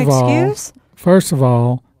there First an of all, excuse? First of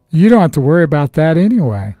all, you don't have to worry about that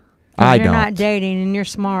anyway 'Cause I you're don't. not dating and you're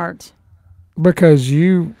smart. because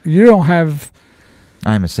you don't have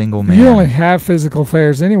I'm a single man. you only have physical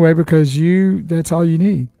affairs anyway because that's all you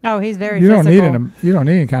need. Oh, he's very You don't physical. need you don't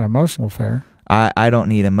need any kind of emotional affair. I don't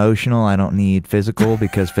need emotional. I don't need physical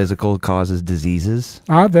because physical causes diseases.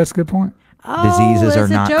 That's a good point. Oh, Diseases there's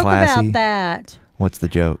are not a joke classy. about that. What's the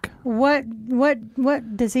joke? What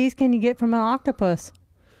disease can you get from an octopus?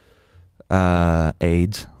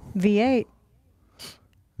 AIDS. V8.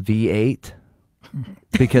 V8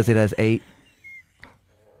 because it has 8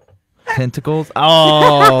 tentacles.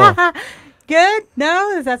 Oh, Good?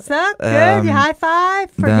 No? Does that suck? Good? You high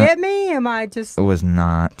five? Forget me? Am I just... it was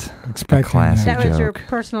not a Expecting classy That was your joke.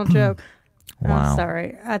 personal joke. Wow. I'm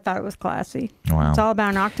sorry. I thought it was classy. Wow. It's all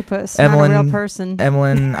about an octopus, Evelyn, not a real person.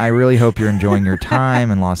 Evelyn, I really hope you're enjoying your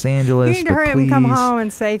time in Los You Angeles. need to But hurry up please and come home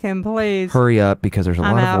and save him, please. hurry up because there's a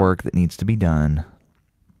I'm lot out. of work that needs to be done.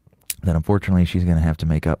 That unfortunately she's going to have to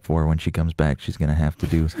make up for when she comes back. She's going to have to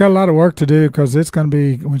do. She's got a lot of work to do because it's going to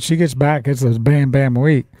be when she gets back. It's a bam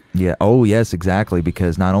week. Yeah. Oh, yes, exactly.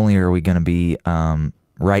 Because not only are we going to be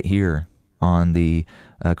right here on the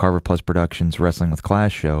Carver Plus Productions Wrestling with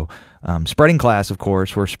Class show, spreading class, of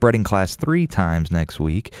course. We're spreading class 3 times next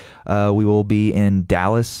week. We will be in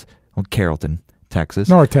Dallas, Carrollton, Texas.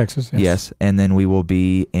 North Texas. Yes. And then we will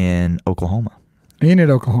be in Oklahoma. Enid,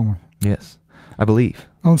 Oklahoma. Yes. I believe.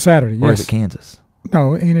 On Saturday. Or Yes. is it Kansas?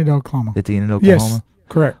 No, Enid, Oklahoma. It's in Oklahoma? Yes,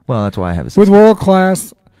 correct. Well, that's why I have a With world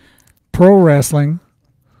class pro wrestling,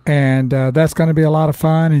 and that's going to be a lot of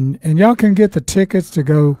fun. And y'all can get the tickets to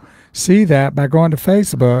go see that by going to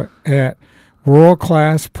Facebook at World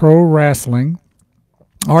Class Pro Wrestling,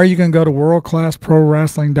 or you can go to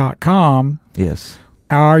worldclassprowrestling.com, Yes.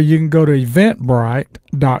 or you can go to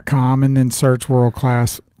eventbrite.com and then search World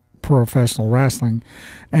Class Professional Wrestling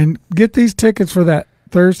and get these tickets for that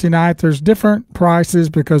Thursday night. There's different prices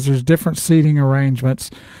because there's different seating arrangements.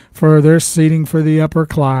 There's seating for the upper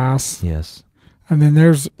class, Yes. and then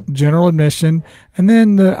there's general admission, and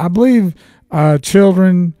then I believe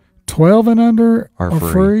children 12 and under Are are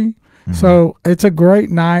free. free. Mm-hmm. So it's a great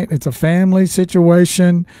night. It's a family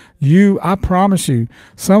situation. I promise you,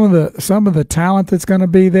 some of the talent that's going to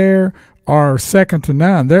be there are second to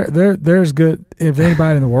none. There's good if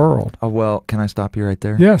anybody in the world. Oh, well, can I stop you right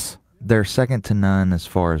there? Yes. They're second to none as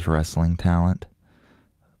far as wrestling talent,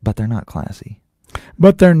 but they're not classy.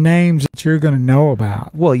 But they're names that you're going to know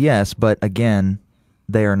about. Well, yes, but again,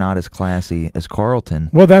 they are not as classy as Carlton.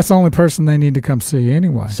 Well, that's the only person they need to come see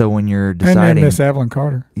anyway. So when you're And then deciding, Miss Evelyn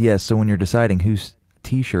Carter. yes, so when you're deciding whose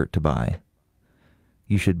T-shirt to buy,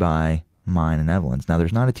 you should buy mine and Evelyn's. Now,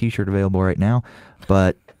 there's not a T-shirt available right now,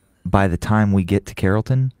 but by the time we get to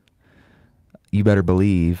Carrollton, you better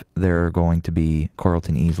believe there are going to be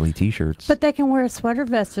Carlton Easley T-shirts. But they can wear a sweater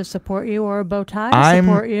vest to support you or a bow tie to I'm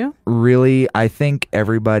support you. Really, I think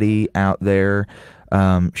everybody out there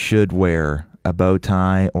should wear a bow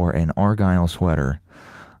tie or an Argyle sweater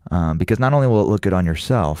because not only will it look good on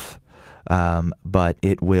yourself, but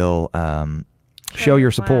it will show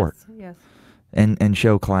your support Yes. and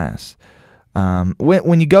show class.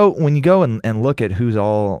 When you go and look at who's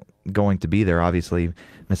all going to be there, obviously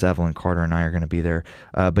Miss Evelyn Carter and I are going to be there,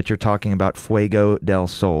 but you're talking about Fuego del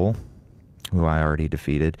Sol, who I already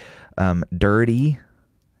defeated, Dirty,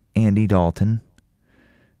 Andy Dalton,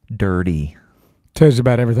 Dirty. Tells you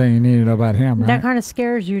about everything you need to know about him, right? That kind of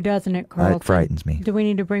scares you, doesn't it, Carlton? It frightens me. Do we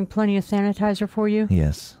need to bring plenty of sanitizer for you?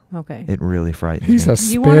 Yes, Okay. it really frightens He's me. a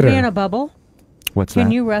spitter. You want to be in a bubble? What's Can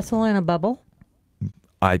that? you wrestle in a bubble?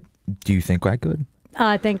 Do you think I could?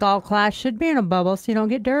 I think all class should be in a bubble so you don't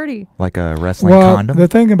get dirty. Like a wrestling Well, condom? the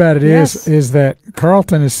thing about it Yes. is that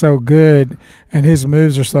Carlton is so good and his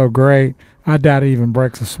moves are so great, I doubt he even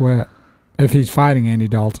breaks a sweat if he's fighting Andy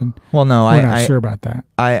Dalton. Well, no, We're not I sure about that.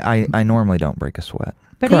 I normally don't break a sweat.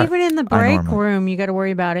 But Correct. even in the I break normally- room, you got to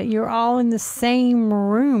worry about it. You're all in the same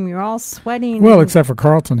room. You're all sweating. Well, and- except for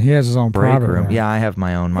Carlton, he has his own Break private room. Yeah, I have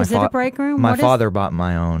my own. Is it a break room? My What is- father bought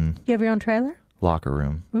my own You have your own trailer? locker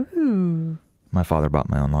room. Ooh. My father bought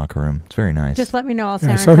my own locker room. It's very nice. Just let me know. I'll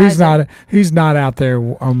Yeah, sanitize so it. he's not out there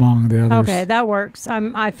among the others. Okay, that works.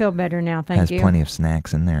 I feel better now. Thank has you. plenty of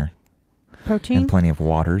snacks in there Protein? and plenty of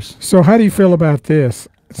waters. So how do you feel about this?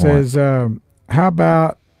 It What? says, how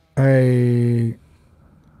about a?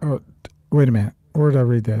 Oh, wait a minute. Where did I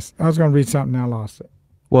read this? I was going to read something. Now I lost it.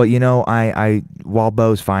 Well, you know, I while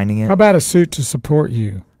Bo's finding How it, about a suit to support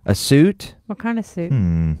you? a suit. What kind of suit?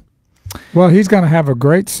 Well, he's going to have a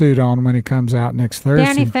great suit on when he comes out next Thursday.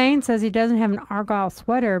 Danny Fain says he doesn't have an Argyle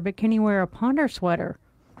sweater, but can he wear a Ponder sweater?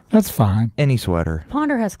 That's fine. Any sweater.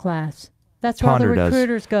 Ponder has class. That's where all the Ponder does.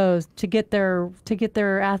 recruiters goes to get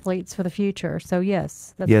their athletes for the future. So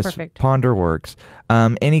yes, that's Yes, perfect. Ponder works.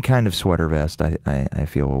 Any kind of sweater vest, I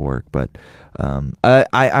feel will work. But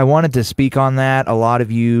I wanted to speak on that. A lot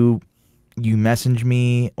of you message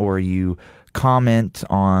me or you comment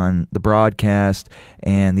on the broadcast,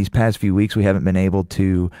 and these past few weeks we haven't been able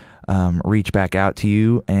to reach back out to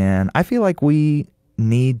you, and I feel like we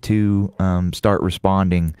need to start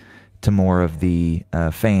responding to more of the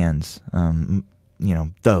fans,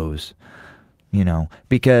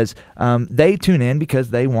 because they tune in because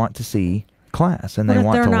they want to see class and What they if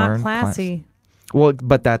want they're to not learn classy? class. Well,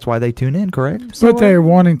 but that's why they tune in, correct? So But they're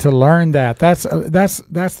wanting to learn that. That's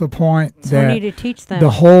the point. So we that need to teach them. the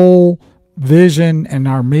whole vision in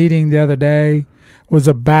our meeting the other day was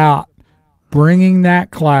about bringing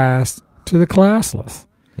that class to the classless.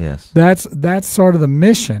 Yes. That's sort of the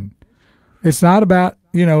mission. It's not about,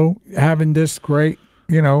 having this great,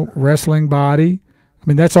 wrestling body. I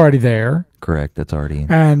mean, that's already there. Correct. That's already.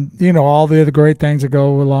 And, all the other great things that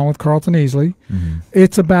go along with Carlton Easley. Mm-hmm.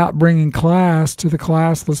 It's about bringing class to the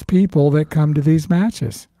classless people that come to these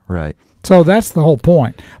matches. Right. So that's the whole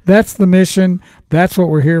point. That's the mission. That's what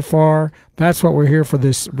we're here for. That's what we're here for,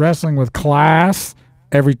 this Wrestling with Class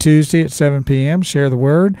every Tuesday at 7 p.m. Share the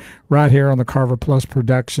word right here on the Carver Plus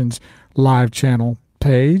Productions live channel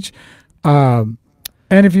page. And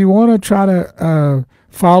if you want to try to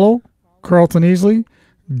follow Carlton Easley,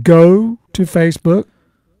 go to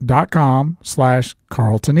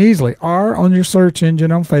Facebook.com/Carlton Easley, or on your search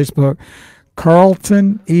engine on Facebook,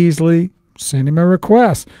 Carlton Easley. Send him a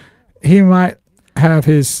request. He might have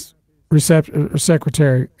his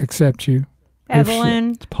secretary accept you.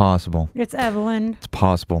 Evelyn. It's possible. It's Evelyn. It's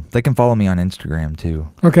possible. They can follow me on Instagram too.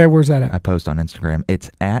 Okay, where's that I at? post on Instagram. It's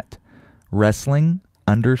at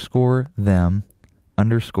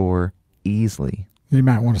wrestling_them_Easley. You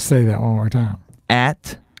might want to say that one more time.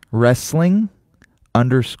 At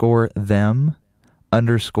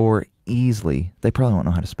wrestling_them_Easley. They probably won't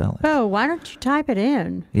know how to spell it. Oh, why don't you type it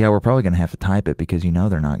in? Yeah, we're probably going to have to type it because they're not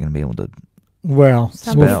going to be able to. Well,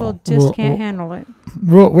 Some Spell. people just can't handle it.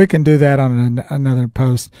 we can do that on another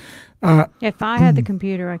post. If I had the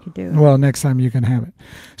computer, I could do it. Well, next time you can have it.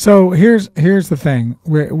 So here's the thing.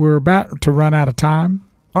 We're about to run out of time.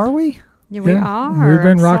 Are we? Yeah, we yeah, are. we've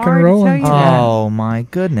been I'm rock and sorry to rolling. tell you that. Oh, my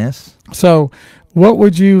goodness. So what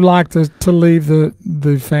would you like to leave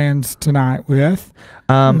the fans tonight with?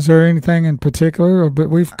 Is there anything in particular? But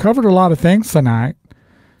we've covered a lot of things tonight.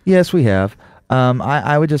 Yes, we have.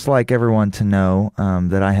 I would just like everyone to know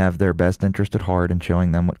that I have their best interest at heart in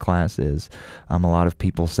showing them what class is. A lot of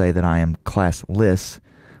people say that I am classless,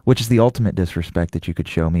 which is the ultimate disrespect that you could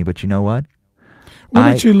show me. But you know what?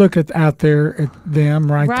 Why don't you look out there at them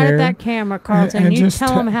right there? At that camera, Carlton. and you just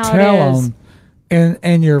tell them how tell it is. them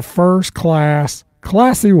in your first class,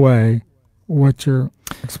 classy way what you're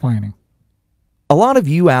explaining. A lot of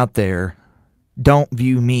you out there don't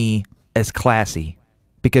view me as classy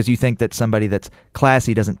because you think that somebody that's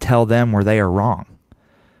classy doesn't tell them where they are wrong.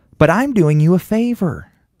 But I'm doing you a favor.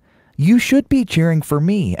 You should be cheering for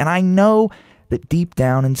me. And I know that deep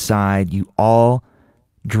down inside you all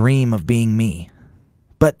dream of being me.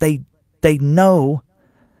 But they know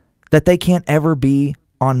that they can't ever be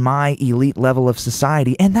on my elite level of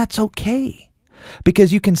society, and that's okay.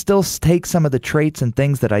 Because you can still take some of the traits and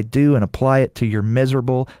things that I do and apply it to your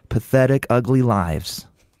miserable, pathetic, ugly lives.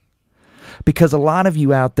 Because a lot of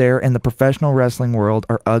you out there in the professional wrestling world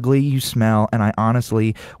are ugly, you smell, and I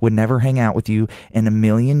honestly would never hang out with you in a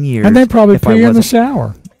million years. And they probably if I pee in the wasn't-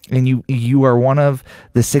 shower. And you are one of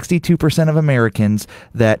the 62% of Americans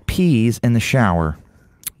that pees in the shower.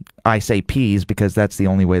 I say pees because that's the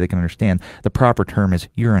only way they can understand. The proper term is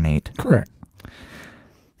urinate. Correct.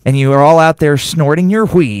 And you are all out there snorting your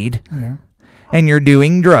weed, Yeah. and you're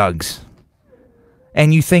doing drugs.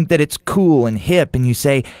 And you think that it's cool and hip, and you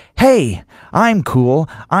say, hey, I'm cool,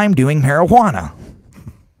 I'm doing marijuana.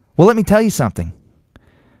 Well, let me tell you something.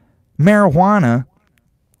 Marijuana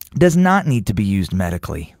does not need to be used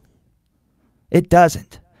medically. It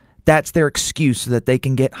doesn't. That's their excuse so that they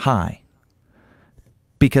can get high.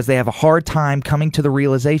 Because they have a hard time coming to the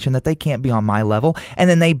realization that they can't be on my level, and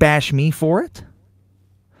then they bash me for it.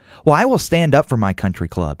 Well, I will stand up for my country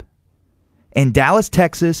club. In Dallas,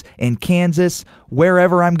 Texas, in Kansas,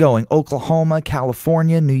 wherever I'm going, Oklahoma,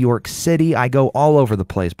 California, New York City, I go all over the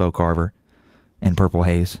place, Bo Carver, and Purple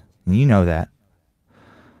Haze. And you know that.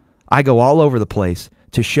 I go all over the place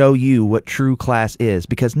to show you what true class is,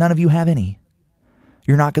 because none of you have any.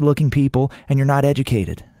 You're not good-looking people, and you're not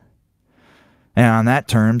educated. And on that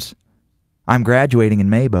terms, I'm graduating in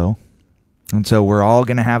May, Bo. And so we're all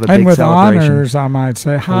going to have a And big with celebration. honors, I might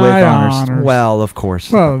say. With High honors. honors. Well, of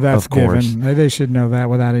course. Well, that's of course. given. They should know that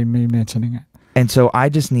without even me mentioning it. And so I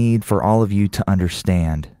just need for all of you to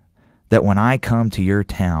understand that when I come to your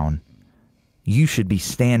town, you should be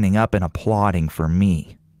standing up and applauding for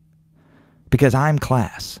me. Because I'm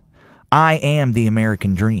class. I am the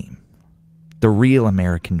American dream. The real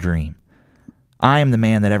American dream. I am the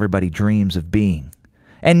man that everybody dreams of being.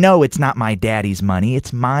 And no, it's not my daddy's money.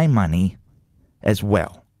 It's my money as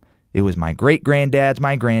well. It was my great-granddad's,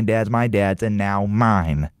 my granddad's, my dad's, and now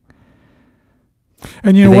mine.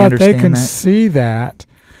 And you Do know they what? They understand can that? see that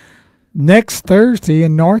next Thursday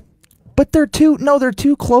in North, But they're too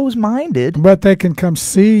close-minded. but they can come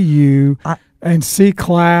see you I- and see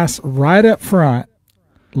class right up front,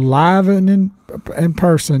 live and in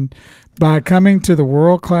person, by coming to the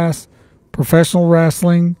World Class Professional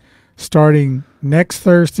Wrestling starting next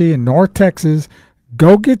Thursday in North Texas.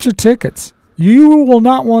 Go get your tickets. You will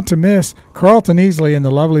not want to miss Carlton Easley and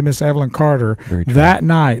the lovely Miss Evelyn Carter Very true. that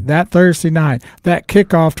night, that Thursday night, that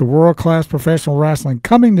kickoff to World Class Professional Wrestling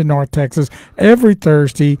coming to North Texas every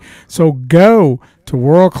Thursday. So go to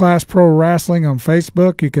World Class Pro Wrestling on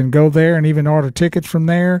Facebook. You can go there and even order tickets from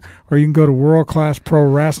there, or you can go to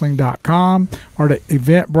worldclassprowrestling.com or to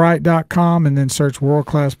eventbrite.com and then search World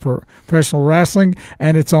Class Professional Wrestling.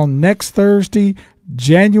 And it's on next Thursday,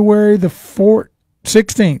 January the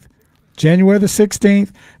 16th. January the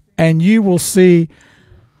 16th, and you will see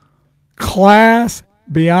class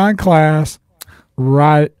beyond class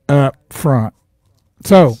right up front.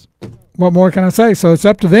 So, what more can I say? So, it's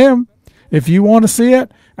up to them. If you want to see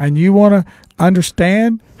it and you want to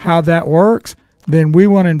understand how that works, then we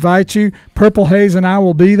want to invite you. Purple Haze and I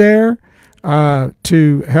will be there.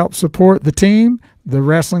 to help support the team, the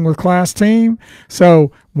Wrestling with Class team.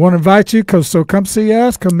 So want to invite you, so come see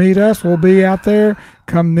us, come meet us. We'll be out there.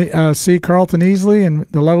 Come see Carlton Easley and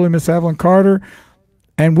the lovely Miss Evelyn Carter.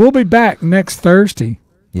 And we'll be back next Thursday.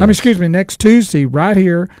 Yes. Next Tuesday, right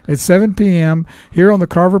here at 7 p.m. here on the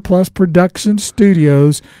Carver Plus Production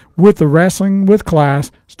Studios with the Wrestling with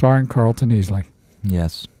Class, starring Carlton Easley.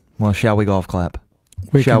 Yes. Well, shall we golf clap?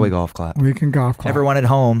 We can golf clap? We can golf clap. Everyone at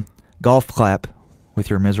home, golf clap with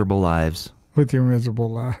your miserable lives. With your miserable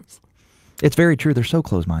lives. It's very true. They're so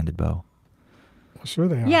close-minded, Bo. Well, sure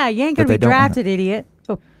they are. Yeah, you ain't going to be drafted, idiot.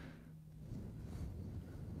 Oh.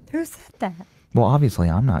 Who said that? Well, obviously,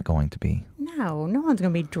 I'm not going to be. No one's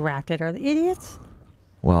going to be drafted. Are they idiots?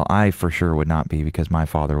 Well, I for sure would not be because my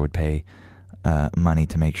father would pay money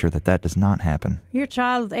to make sure that does not happen. Your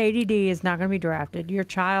child with ADD is not going to be drafted. Your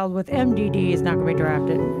child with MDD is not going to be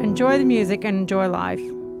drafted. Enjoy the music and enjoy life.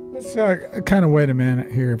 Let's kind of wait a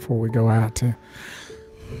minute here before we go out to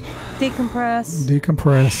decompress.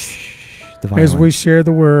 As we share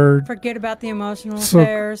the word. Forget about the emotional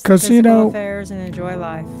affairs, the physical affairs, and enjoy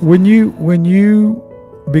life. When you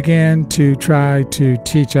begin to try to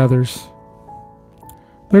teach others,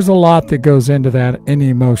 there's a lot that goes into that in the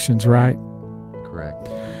emotions, right? Correct.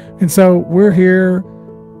 And so we're here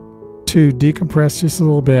to decompress just a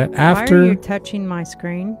little bit. Why are you touching my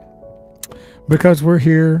screen? Because we're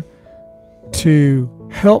here to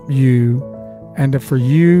help you and for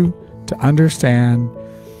you to understand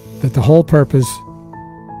that the whole purpose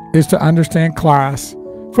is to understand class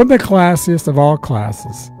from the classiest of all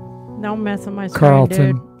classes. Don't mess with my screen,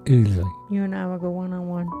 Carlton dude. Easley. You and I will go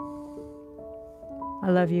one-on-one.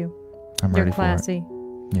 I love you. I'm ready You're classy.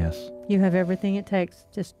 for it. Yes. You have everything it takes.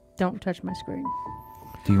 Just don't touch my screen.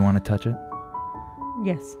 Do you want to touch it?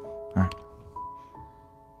 Yes. All right.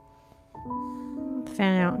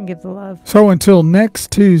 Fan out and give the love. So until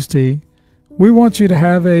next Tuesday, we want you to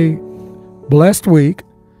have a blessed week.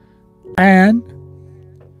 And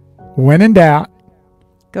when in doubt,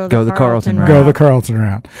 go the Carlton route. Go the Carlton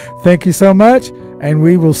route. Thank you so much, and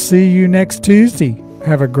we will see you next Tuesday.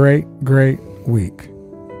 Have a great, great week.